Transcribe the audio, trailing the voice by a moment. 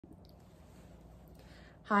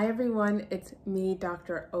Hi everyone, it's me,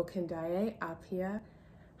 Dr. Okundaye Apia.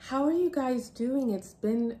 How are you guys doing? It's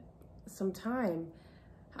been some time.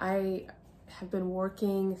 I have been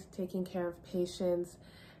working, taking care of patients,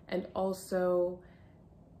 and also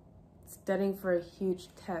studying for a huge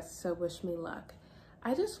test, so wish me luck.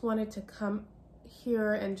 I just wanted to come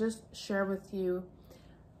here and just share with you,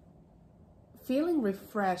 feeling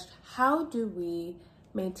refreshed, how do we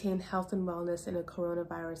maintain health and wellness in a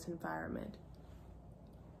coronavirus environment?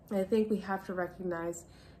 I think we have to recognize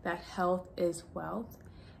that health is wealth,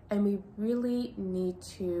 and we really need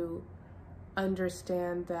to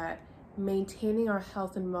understand that maintaining our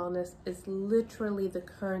health and wellness is literally the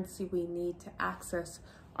currency we need to access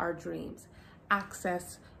our dreams,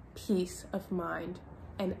 access peace of mind,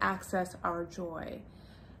 and access our joy.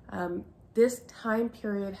 This time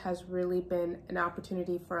period has really been an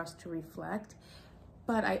opportunity for us to reflect,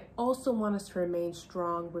 but I also want us to remain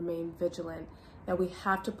strong, remain vigilant, that we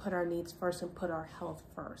have to put our needs first and put our health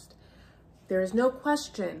first. There is no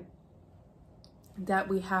question that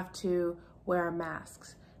we have to wear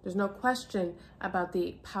masks. There's no question about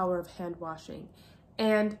the power of hand washing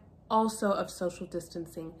and also of social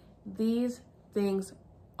distancing. These things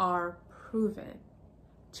are proven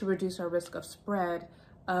to reduce our risk of spread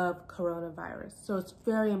of coronavirus. So it's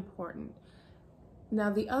very important. Now,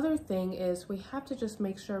 the other thing is we have to just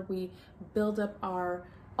make sure we build up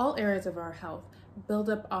all areas of our health, build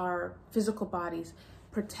up our physical bodies,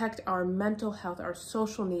 protect our mental health, our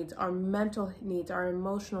social needs, our mental needs, our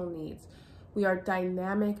emotional needs. We are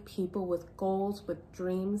dynamic people with goals, with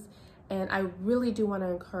dreams, and I really do want to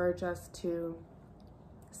encourage us to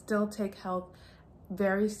still take health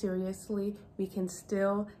very seriously. We can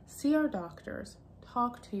still see our doctors,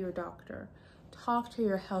 talk to your doctor, talk to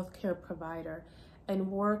your healthcare provider, and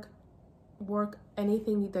work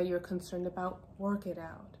anything that you're concerned about, work it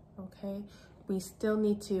out, okay? We still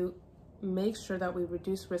need to make sure that we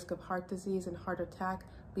reduce risk of heart disease and heart attack,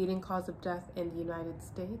 leading cause of death in the United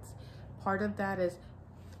States. Part of that is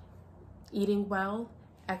eating well,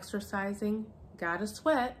 exercising, gotta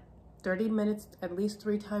sweat, 30 minutes at least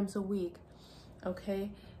 3 times a week,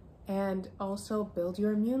 okay? And also build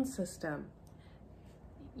your immune system.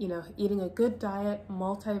 You know, eating a good diet,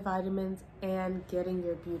 multivitamins, and getting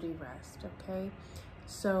your beauty rest, okay?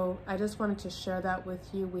 So I just wanted to share that with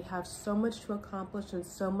you. We have so much to accomplish and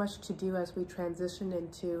so much to do as we transition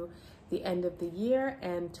into the end of the year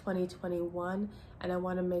and 2021. And I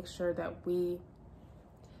want to make sure that we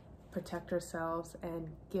protect ourselves and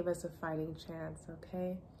give us a fighting chance,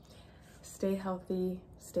 okay? Stay healthy,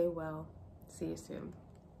 stay well. See you soon.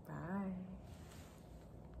 Bye.